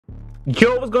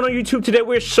Yo, what's going on YouTube? Today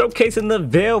we're showcasing the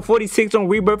VEL 46 on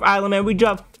Rebirth Island, man. We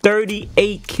dropped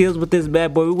 38 kills with this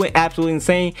bad boy. We went absolutely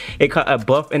insane. It caught a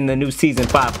buff in the new Season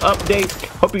 5 update.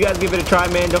 Hope you guys give it a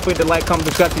try, man. Don't forget to like, comment,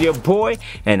 subscribe to your boy.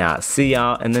 And I'll see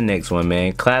y'all in the next one,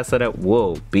 man. Class setup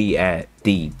will be at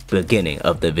the beginning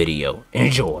of the video.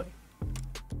 Enjoy.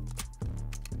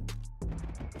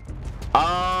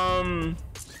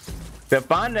 To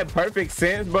find the perfect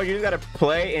sense, bro, you just gotta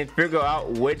play and figure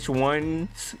out which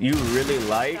ones you really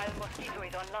like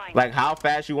how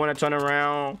fast you want to turn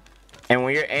around, and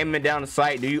when you're aiming down the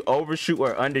sight, do you overshoot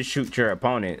or undershoot your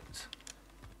opponents?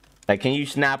 Like, can you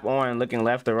snap on looking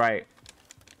left or right?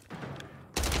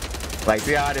 Like,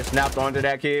 see how I just snapped onto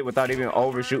that kid without even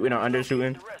overshooting or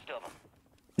undershooting?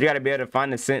 You gotta be able to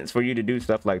find the sense for you to do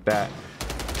stuff like that.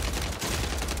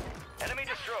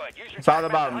 It's all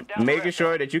about making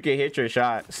sure that you can hit your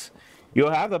shots. You'll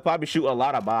have to probably shoot a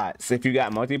lot of bots. If you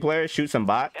got multiplayer, shoot some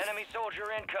bots. Enemy soldier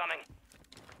incoming.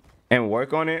 And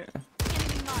work on it.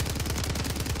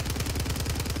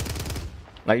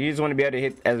 Like, you just want to be able to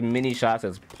hit as many shots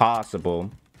as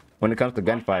possible when it comes to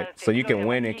gunfights, so you can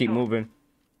win and keep moving.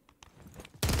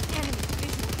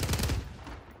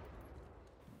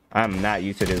 I'm not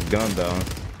used to this gun though.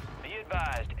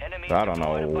 So I don't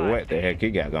know what the heck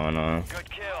he got going on. Good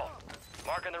kill.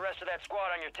 Marking the rest of that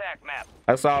squad on your tac map.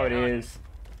 That's all it is.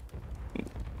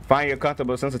 Find your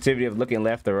comfortable sensitivity of looking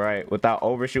left or right without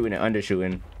overshooting and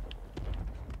undershooting.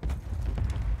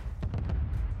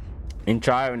 And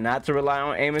try not to rely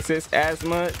on aim assist as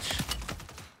much.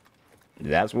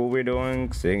 That's what we're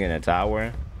doing. Sitting in a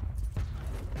tower.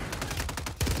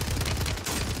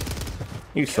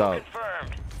 You suck.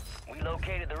 Confirmed. We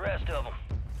located the rest of them.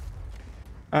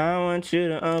 I want you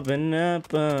to open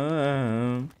up.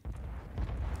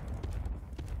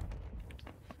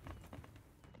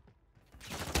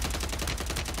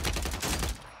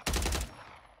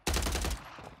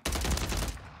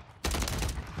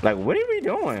 Like, what are we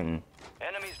doing?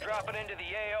 Enemies dropping into the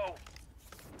AO.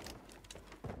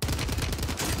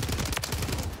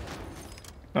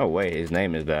 Oh wait, his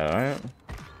name is that, right?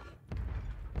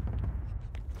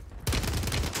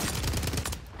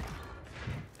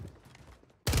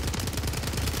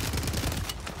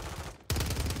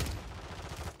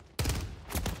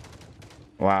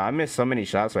 Wow, I missed so many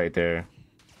shots right there.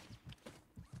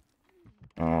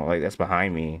 Oh, like that's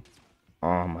behind me.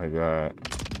 Oh my god.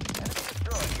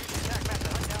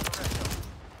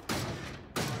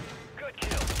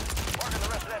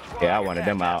 Yeah, I wanted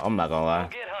them out. I'm not gonna lie.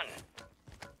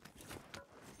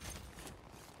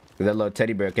 That little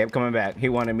teddy bear kept coming back. He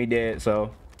wanted me dead,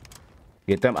 so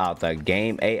get them out the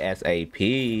game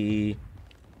ASAP.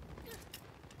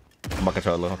 My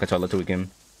controller tweaking.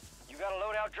 You got a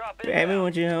loadout drop in. Baby,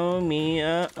 won't you hold me?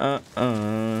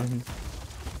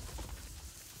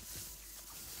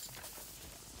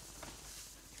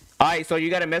 Alright, so you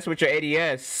gotta mess with your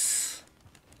ADS.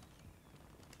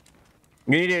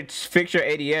 You need to fix your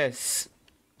ADS.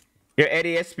 Your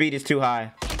ADS speed is too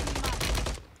high.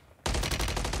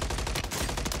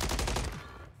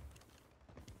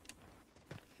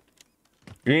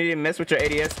 You need to mess with your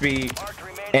ADS speed.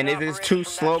 And it is too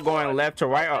slow going left to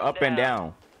right or up and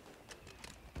down.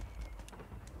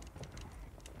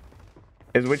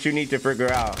 Is what you need to figure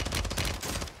out.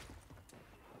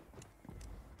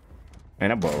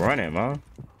 Man, that boy running, man.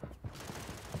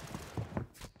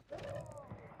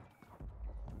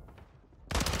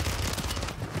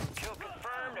 Kill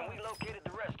confirmed, and we located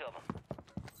the rest of them.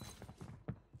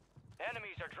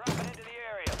 Enemies are dropping into the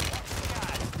area.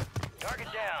 Target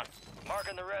down.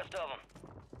 Marking the rest of them.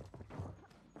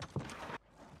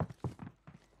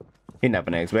 He's not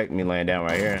gonna expect me laying down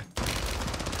right here.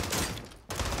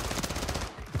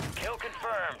 Kill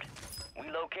confirmed.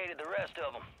 We located the rest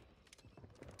of them.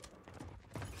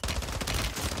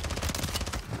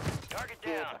 Target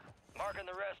down. Marking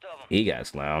the rest of them. He got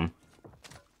slammed.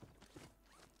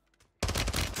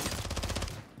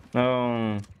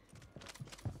 Oh.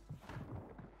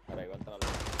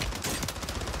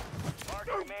 Mark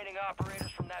the remaining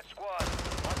operators from that squad.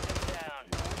 Hunt them down.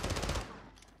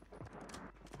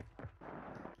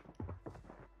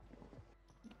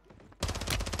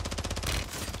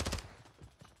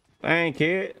 Dang,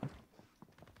 kid.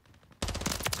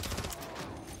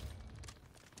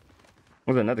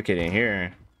 There's another kid in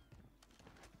here.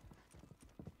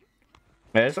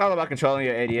 Man, it's all about controlling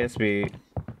your ADS speed.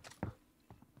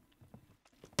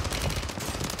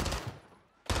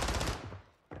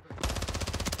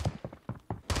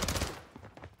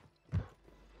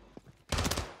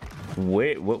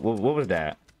 Wait, what was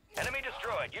that? Enemy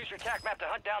destroyed. Use your tac map to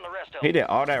hunt down the rest of them. He did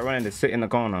all that running to sit in the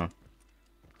corner.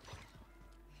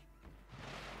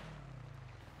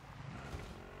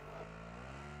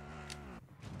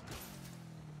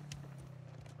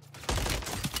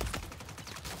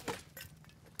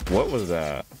 What was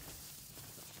that?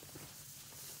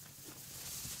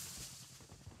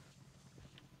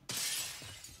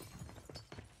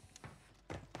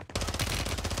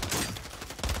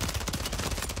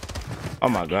 Oh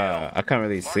my god, I can't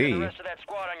really see. The rest of that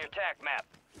squad on your tac map.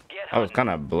 Get I was hunting. kind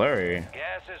of blurry.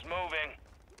 Gas is moving.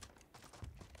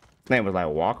 Name was like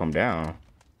walk them down.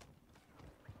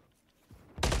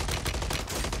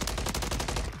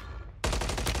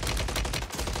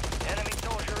 Enemy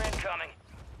soldier incoming.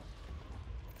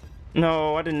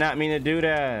 No, I did not mean to do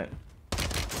that.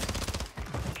 Kill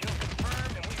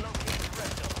confirmed, and we located the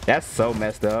rest of them. That's so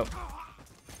messed up.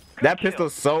 That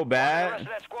pistol's so The rest bad. of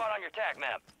that squad on your tac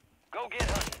map. Go get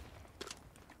hunting.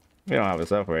 We don't have a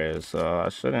self-res, so I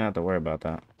shouldn't have to worry about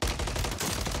that. Good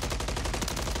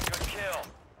kill.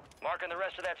 Marking the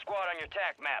rest of that squad on your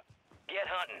tac map. Get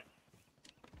hunting.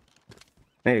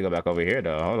 I need to go back over here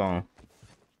though. Hold on.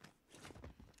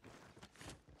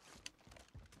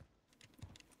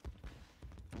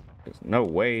 There's no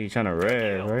way he's trying to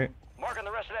res, right? Marking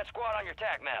the rest of that squad on your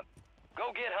tac map.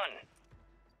 Go get hunting.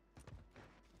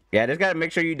 Yeah, just gotta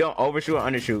make sure you don't overshoot or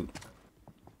undershoot.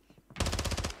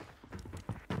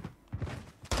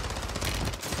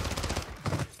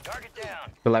 Target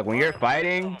down. But like when you're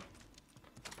fighting,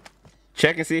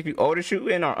 check and see if you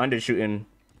overshooting or undershooting.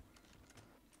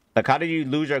 Like how do you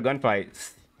lose your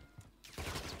gunfights?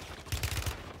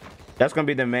 That's gonna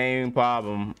be the main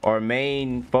problem or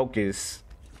main focus.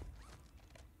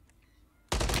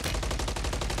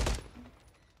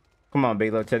 Come on,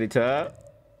 big little teddy tub.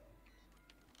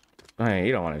 Hey,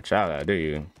 you don't want to try that, do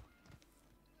you?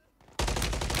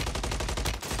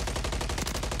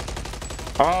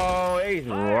 Oh, they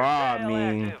robbed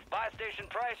me. Active. Buy station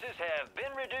prices have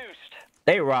been reduced.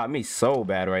 They robbed me so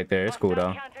bad right there. It's cool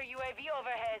though. Counter UAV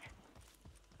overhead.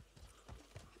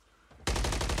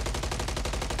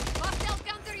 Hostile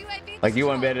counter UAV. Like you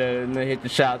want better than hit the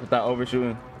shots without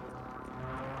overshooting.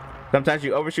 Sometimes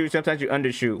you overshoot, sometimes you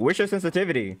undershoot. What's your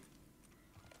sensitivity?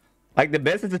 Like the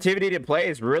best sensitivity to play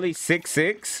is really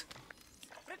 6.6.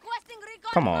 Requesting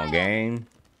recon. Come on, flyover. game.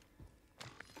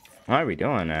 Why are we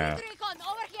doing that? Recon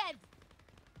overhead.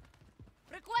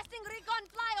 Requesting recon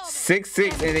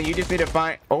flyover. 6.6, and then you just need to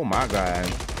find. Oh my god.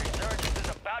 Resurgence is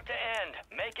about to end.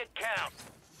 Make it count.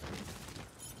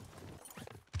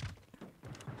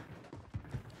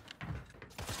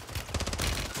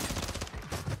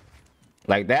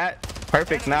 Like that,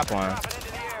 perfect snap on. Dropping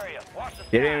into the area. Watch the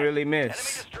They didn't skies. really Enemy miss.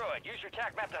 destroyed. Use your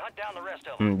tac map to hunt down the rest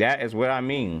of them. That is what I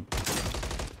mean.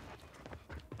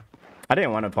 I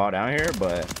didn't want to fall down here,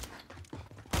 but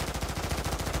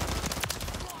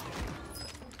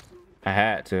I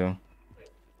had to.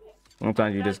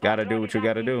 Sometimes you just gotta do what you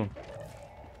gotta do.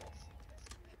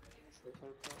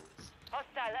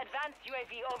 Hostile advanced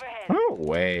UAV overhead. No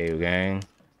way, gang.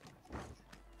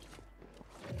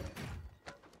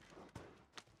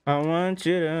 I want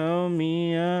you to hold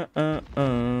me up.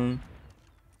 Advanced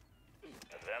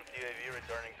UAV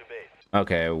returning to base.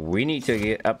 Okay, we need to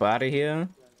get up out of here.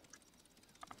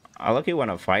 I lucky want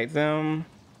to fight them.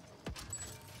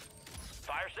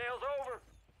 Fire sales over.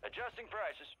 Adjusting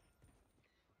prices.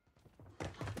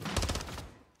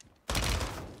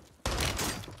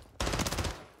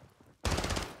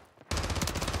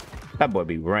 That boy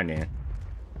be running.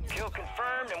 Kill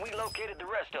confirmed, and we located the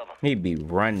rest of them. He be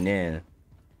running.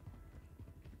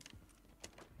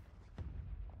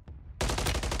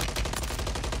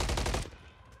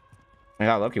 I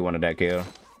got lucky one of that kill.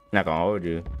 Not gonna hold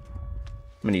you. I'm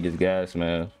gonna need this gas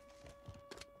mask.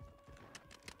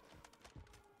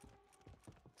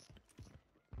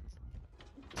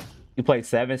 You played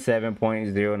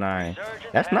 77.09.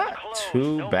 That's not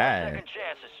too bad.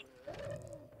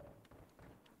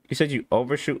 You said you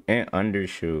overshoot and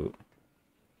undershoot.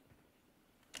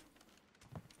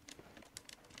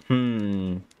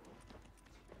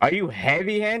 Are you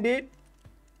heavy-handed?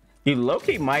 You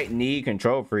low-key might need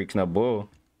control freaks, no bull.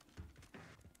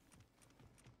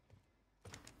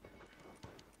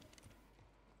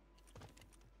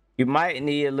 You might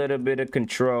need a little bit of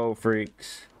control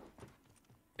freaks.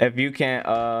 If you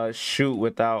can shoot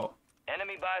without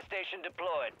Enemy buy station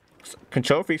deployed.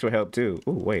 control freaks will help too.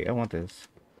 Oh wait, I want this.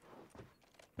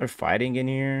 They're fighting in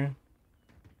here.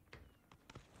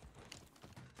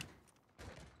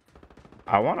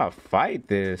 I want to fight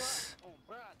this.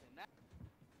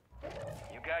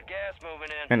 You got gas moving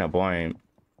in. Ain't no point.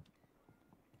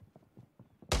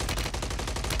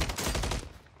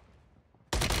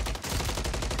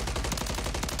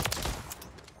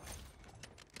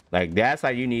 Like that's how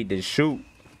you need to shoot.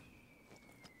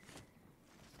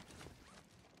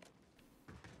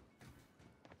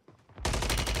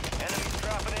 Enemies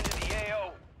dropping into the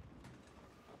AO.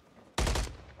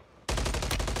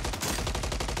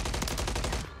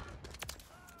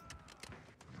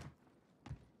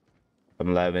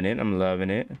 I'm loving it. I'm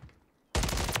loving it. 9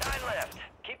 left.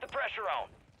 Keep the pressure on.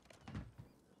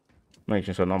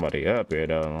 Making sure nobody up here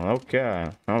though. Okay.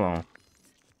 Hold on.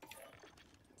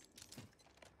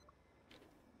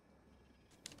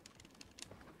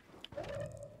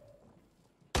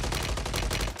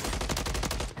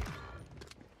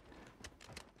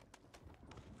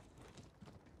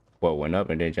 What went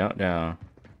up and then jumped down?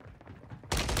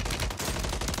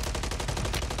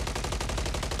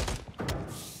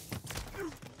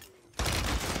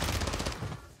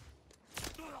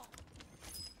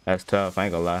 That's tough, I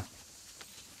ain't gonna lie.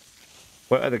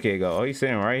 Where other kid go? Oh, he's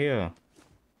sitting right here.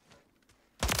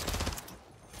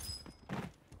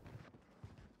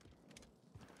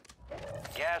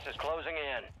 Gas is closing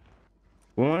in.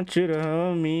 Want you to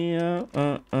hold me up,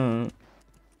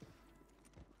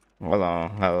 Hold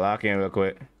on, I'll lock in real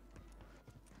quick.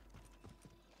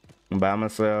 I'm by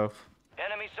myself.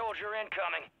 Enemy soldier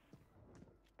incoming.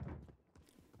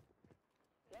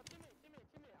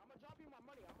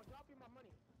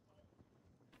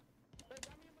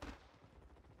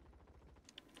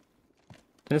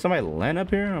 Did somebody land up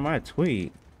here on my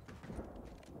tweet?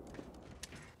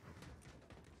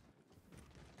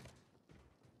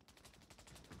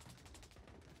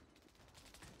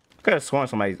 I could have sworn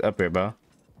somebody's up here, bro.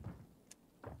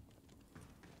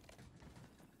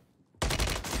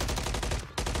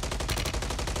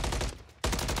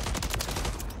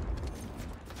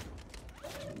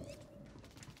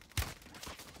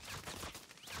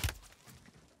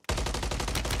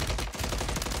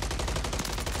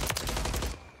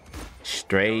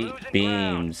 Straight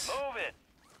beams. Move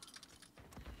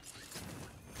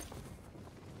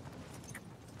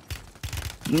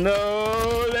it.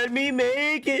 No, let me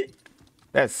make it.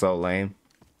 That's so lame.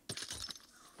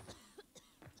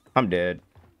 I'm dead.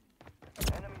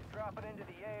 Enemies dropping into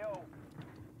the AO.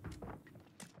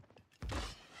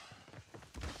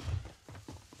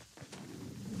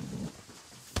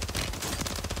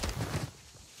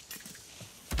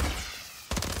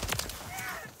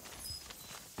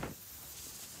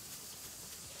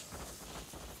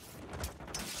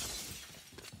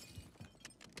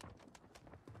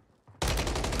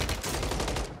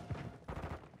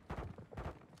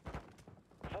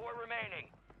 Remaining.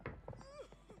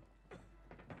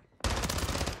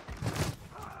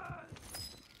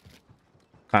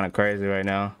 Kind of crazy right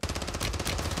now.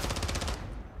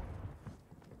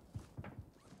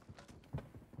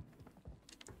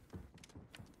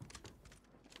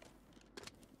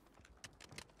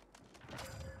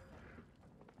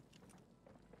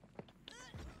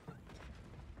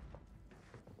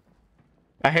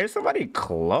 I hear somebody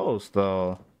close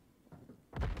though.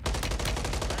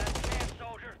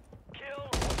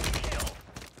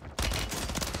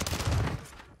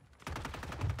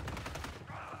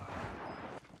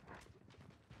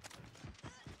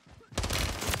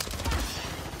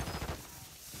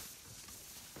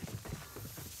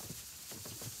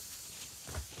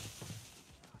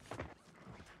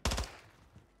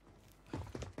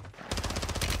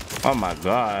 Oh my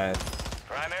god.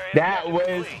 That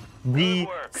was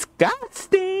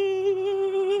disgusting.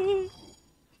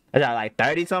 I got like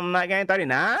 30 something that game,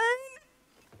 39?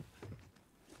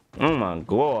 Oh my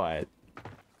god.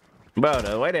 Bro,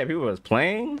 the way that people was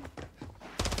playing.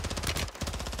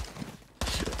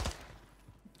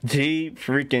 G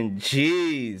freaking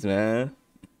G's, man.